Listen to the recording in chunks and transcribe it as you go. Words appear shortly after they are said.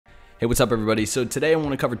Hey, what's up everybody? So today I want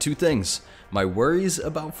to cover two things: my worries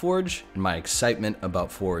about Forge and my excitement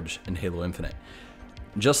about Forge and Halo Infinite.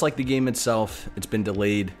 Just like the game itself, it's been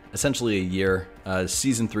delayed essentially a year.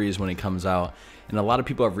 Season 3 is when it comes out, and a lot of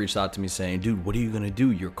people have reached out to me saying, dude, what are you gonna do?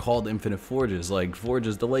 You're called Infinite Forges. Like, Forge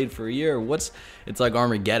is delayed for a year. It's like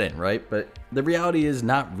Armageddon, right? But the reality is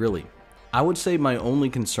not really. I would say my only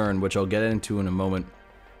concern, which I'll get into in a moment,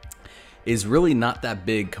 is really not that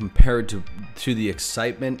big compared to the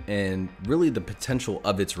excitement and really the potential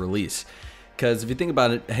of its release. Because if you think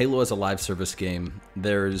about it, Halo is a live service game.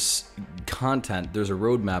 There's content, there's a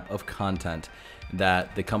roadmap of content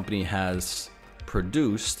that the company has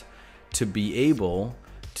produced to be able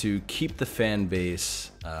to keep the fan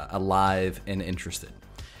base alive and interested.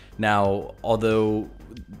 Now, although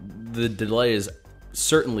the delay is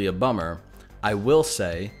certainly a bummer, I will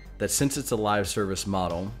say that since it's a live service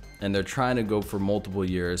model and they're trying to go for multiple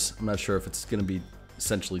years, I'm not sure if it's going to be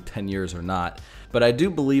essentially 10 years or not, but I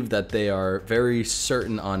do believe that they are very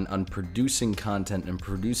certain on producing content and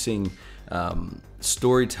producing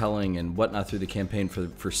storytelling and whatnot through the campaign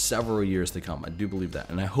for several years to come. I do believe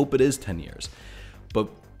that, and I hope it is 10 years. But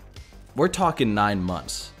we're talking 9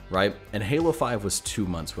 months, right? And Halo 5 was 2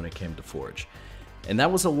 months when it came to Forge, and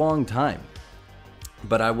that was a long time.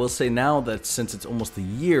 But I will say now that since it's almost a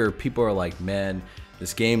year, people are like, man,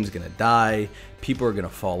 this game's gonna die, people are gonna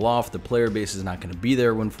fall off, the player base is not gonna be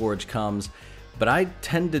there when Forge comes. But I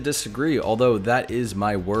tend to disagree, although that is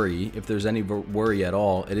my worry. If there's any worry at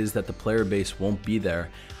all, it is that the player base won't be there.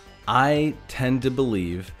 I tend to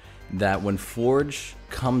believe that when Forge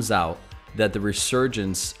comes out, that the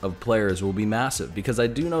resurgence of players will be massive, because I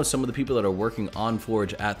do know some of the people that are working on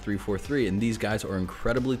Forge at 343, and these guys are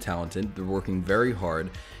incredibly talented. They're working very hard,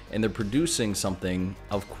 and they're producing something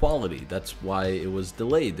of quality. That's why it was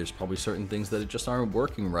delayed. There's probably certain things that just aren't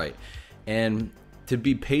working right, and to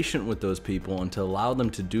be patient with those people and to allow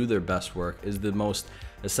them to do their best work is the most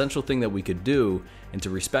essential thing that we could do, and to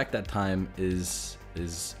respect that time is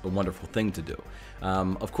a wonderful thing to do.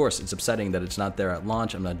 Of course, it's upsetting that it's not there at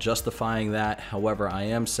launch. I'm not justifying that. However, I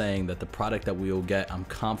am saying that the product that we will get, I'm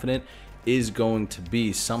confident, is going to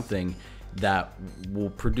be something that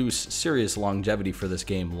will produce serious longevity for this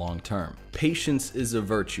game long term. Patience is a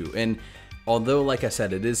virtue, and although, like I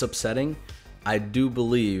said, it is upsetting, I do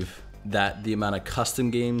believe that the amount of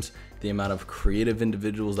custom games, the amount of creative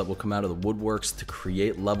individuals that will come out of the woodworks to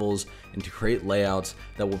create levels and to create layouts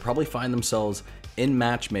that will probably find themselves in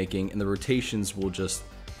matchmaking, and the rotations will just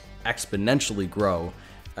exponentially grow,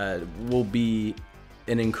 will be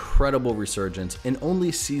an incredible resurgence in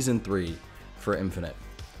only Season 3 for Infinite.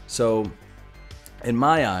 So in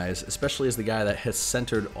my eyes, especially as the guy that has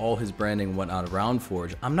centered all his branding and whatnot around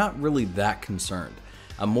Forge, I'm not really that concerned.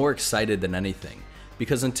 I'm more excited than anything,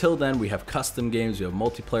 because until then we have custom games, we have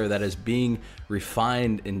multiplayer that is being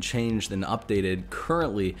refined and changed and updated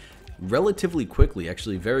currently relatively quickly,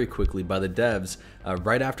 actually very quickly, by the devs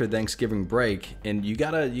right after Thanksgiving break, and you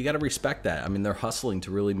gotta respect that. I mean, they're hustling to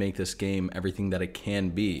really make this game everything that it can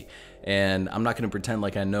be, and I'm not gonna pretend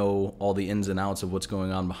like I know all the ins and outs of what's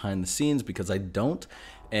going on behind the scenes, because I don't.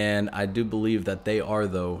 And I do believe that they are,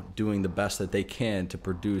 though, doing the best that they can to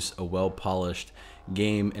produce a well-polished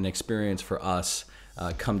game and experience for us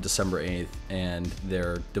come December 8th, and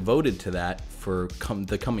they're devoted to that for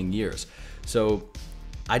the coming years. So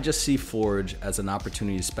I just see Forge as an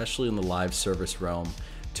opportunity, especially in the live service realm,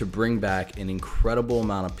 to bring back an incredible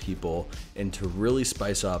amount of people and to really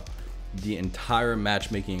spice up the entire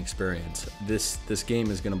matchmaking experience. This game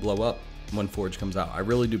is going to blow up when Forge comes out. I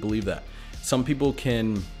really do believe that. Some people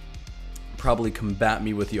can probably combat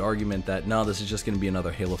me with the argument that no, this is just going to be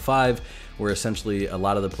another Halo 5, where essentially a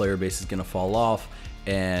lot of the player base is going to fall off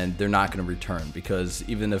and they're not going to return, because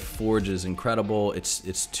even if Forge is incredible,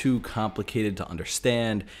 it's too complicated to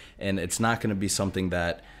understand, and it's not going to be something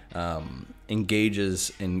that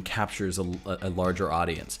engages and captures a larger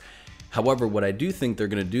audience. However, what I do think they're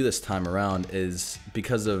going to do this time around is,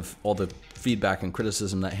 because of all the feedback and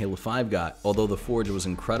criticism that Halo 5 got, although the Forge was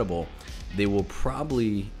incredible, they will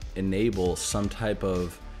probably enable some type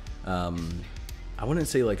of I wouldn't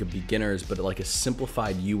say like a beginner's, but like a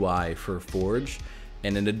simplified UI for Forge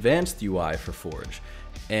and an advanced UI for Forge.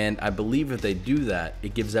 And I believe if they do that,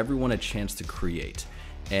 it gives everyone a chance to create.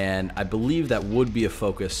 And I believe that would be a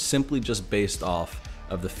focus, simply just based off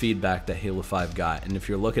of the feedback that Halo 5 got. And if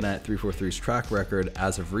you're looking at 343's track record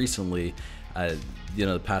as of recently,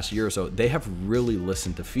 the past year or so, they have really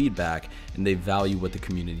listened to feedback and they value what the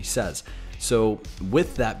community says. So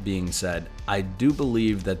with that being said, I do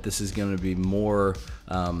believe that this is going to be more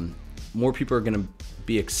people are going to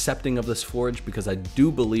be accepting of this forge, because I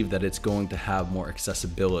do believe that it's going to have more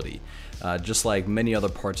accessibility, just like many other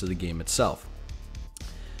parts of the game itself.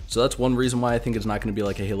 So that's one reason why I think it's not going to be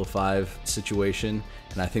like a Halo 5 situation,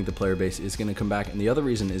 and I think the player base is going to come back. And the other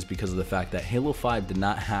reason is because of the fact that Halo 5 did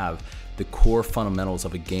not have the core fundamentals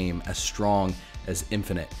of a game as strong as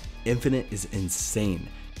Infinite. Infinite is insane.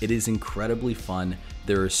 It is incredibly fun.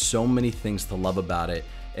 There are so many things to love about it,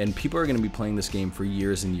 and people are going to be playing this game for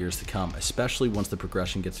years and years to come, especially once the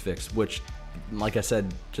progression gets fixed, which, like I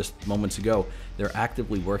said just moments ago, they're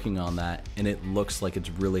actively working on that, and it looks like it's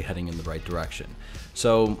really heading in the right direction.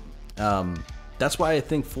 So that's why I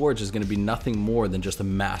think Forge is going to be nothing more than just a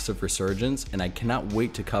massive resurgence, and I cannot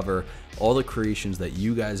wait to cover all the creations that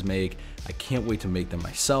you guys make. I can't wait to make them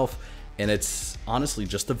myself, and it's honestly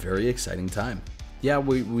just a very exciting time. Yeah,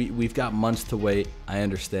 we've got months to wait, I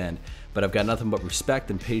understand, but I've got nothing but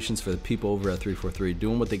respect and patience for the people over at 343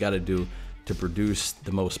 doing what they got to do to produce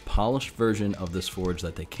the most polished version of this Forge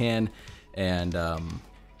that they can. And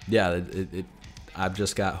yeah, I've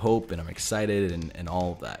just got hope, and I'm excited, and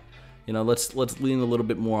all of that. You know, let's lean a little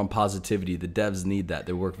bit more on positivity. The devs need that.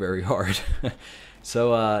 They work very hard.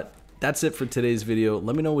 So that's it for today's video.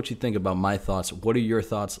 Let me know what you think about my thoughts. What are your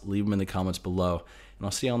thoughts? Leave them in the comments below, and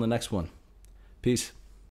I'll see you on the next one. Peace.